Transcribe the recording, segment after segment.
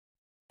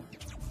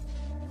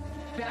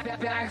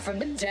back from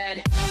the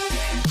dead.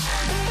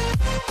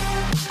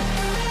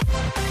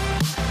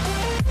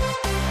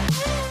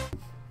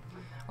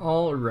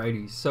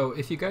 Alrighty, so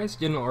if you guys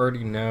didn't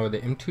already know, the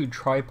M2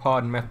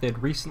 tripod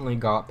method recently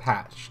got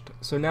patched.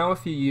 So now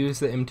if you use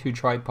the M2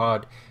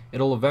 tripod,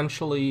 it'll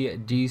eventually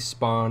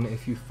despawn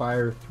if you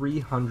fire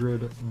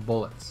 300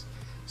 bullets.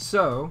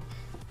 So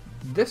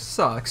this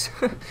sucks,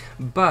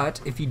 but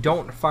if you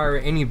don't fire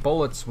any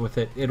bullets with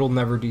it, it'll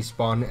never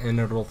despawn and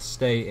it'll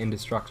stay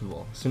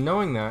indestructible. So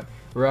knowing that,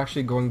 we're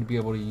actually going to be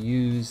able to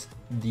use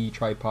the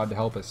tripod to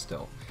help us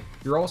still.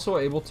 You're also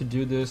able to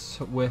do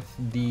this with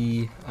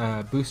the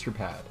booster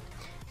pad.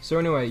 So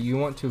anyway, you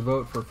want to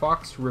vote for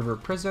Fox River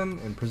Prison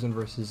and Prison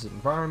versus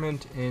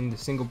Environment in the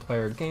single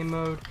player game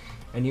mode,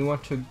 and you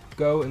want to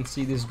go and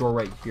see this door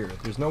right here.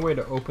 There's no way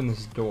to open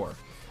this door.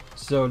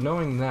 So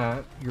knowing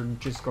that, you're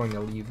just going to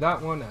leave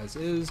that one as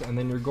is, and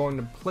then you're going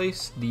to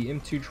place the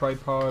M2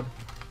 tripod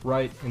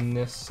right in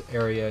this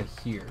area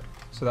here.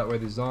 So that way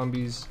the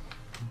zombies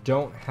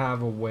don't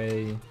have a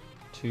way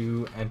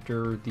to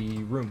enter the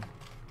room.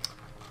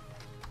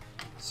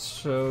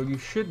 So you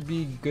should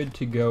be good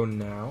to go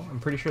now. I'm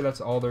pretty sure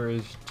that's all there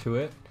is to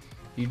it.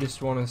 You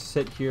just want to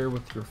sit here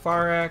with your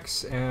fire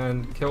axe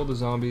and kill the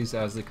zombies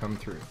as they come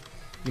through.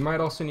 You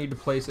might also need to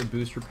place a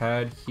booster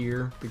pad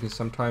here because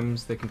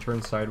sometimes they can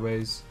turn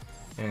sideways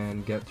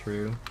and get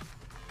through.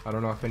 I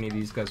don't know if any of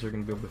these guys are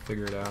going to be able to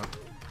figure it out.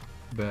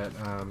 But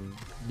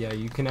yeah,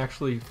 you can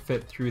actually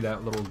fit through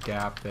that little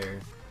gap there.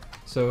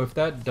 So if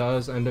that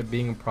does end up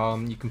being a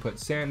problem, you can put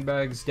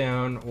sandbags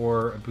down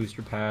or a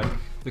booster pad.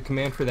 The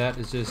command for that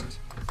is just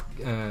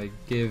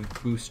give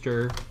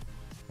booster,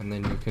 and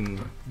then you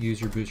can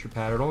use your booster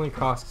pad. It only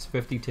costs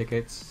 50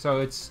 tickets, so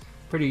it's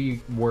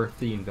pretty worth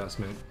the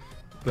investment.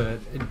 But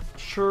it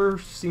sure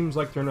seems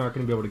like they're not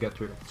going to be able to get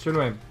through. So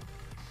anyway,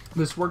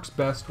 this works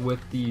best with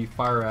the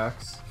fire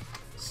axe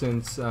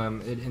since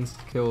it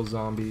insta-kills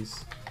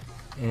zombies.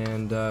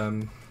 And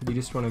you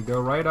just want to go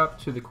right up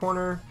to the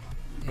corner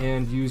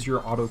and use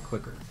your auto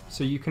clicker.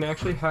 So you can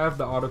actually have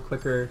the auto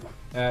clicker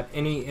at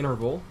any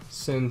interval,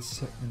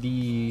 since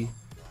the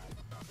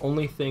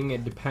only thing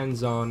it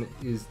depends on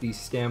is the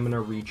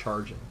stamina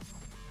recharging.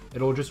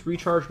 It'll just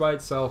recharge by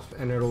itself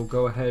and it'll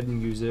go ahead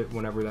and use it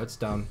whenever that's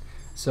done.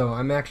 So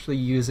I'm actually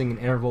using an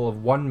interval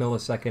of 1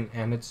 millisecond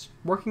and it's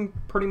working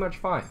pretty much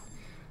fine.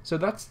 So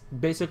that's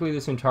basically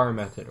this entire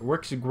method. It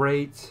works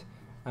great.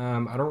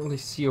 I don't really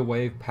see a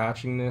way of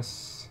patching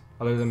this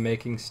other than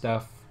making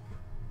stuff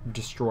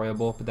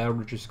destroyable, but that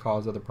would just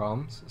cause other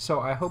problems.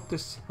 So I hope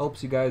this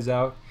helps you guys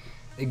out.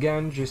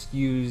 Again, just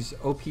use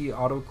OP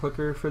auto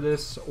clicker for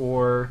this,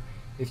 or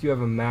if you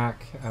have a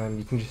Mac,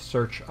 you can just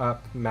search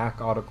up Mac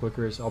auto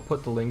clickers. I'll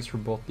put the links for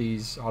both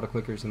these auto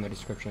clickers in the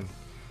description.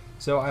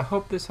 So I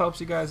hope this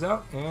helps you guys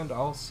out, and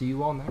I'll see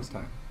you all next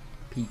time.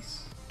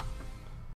 Peace.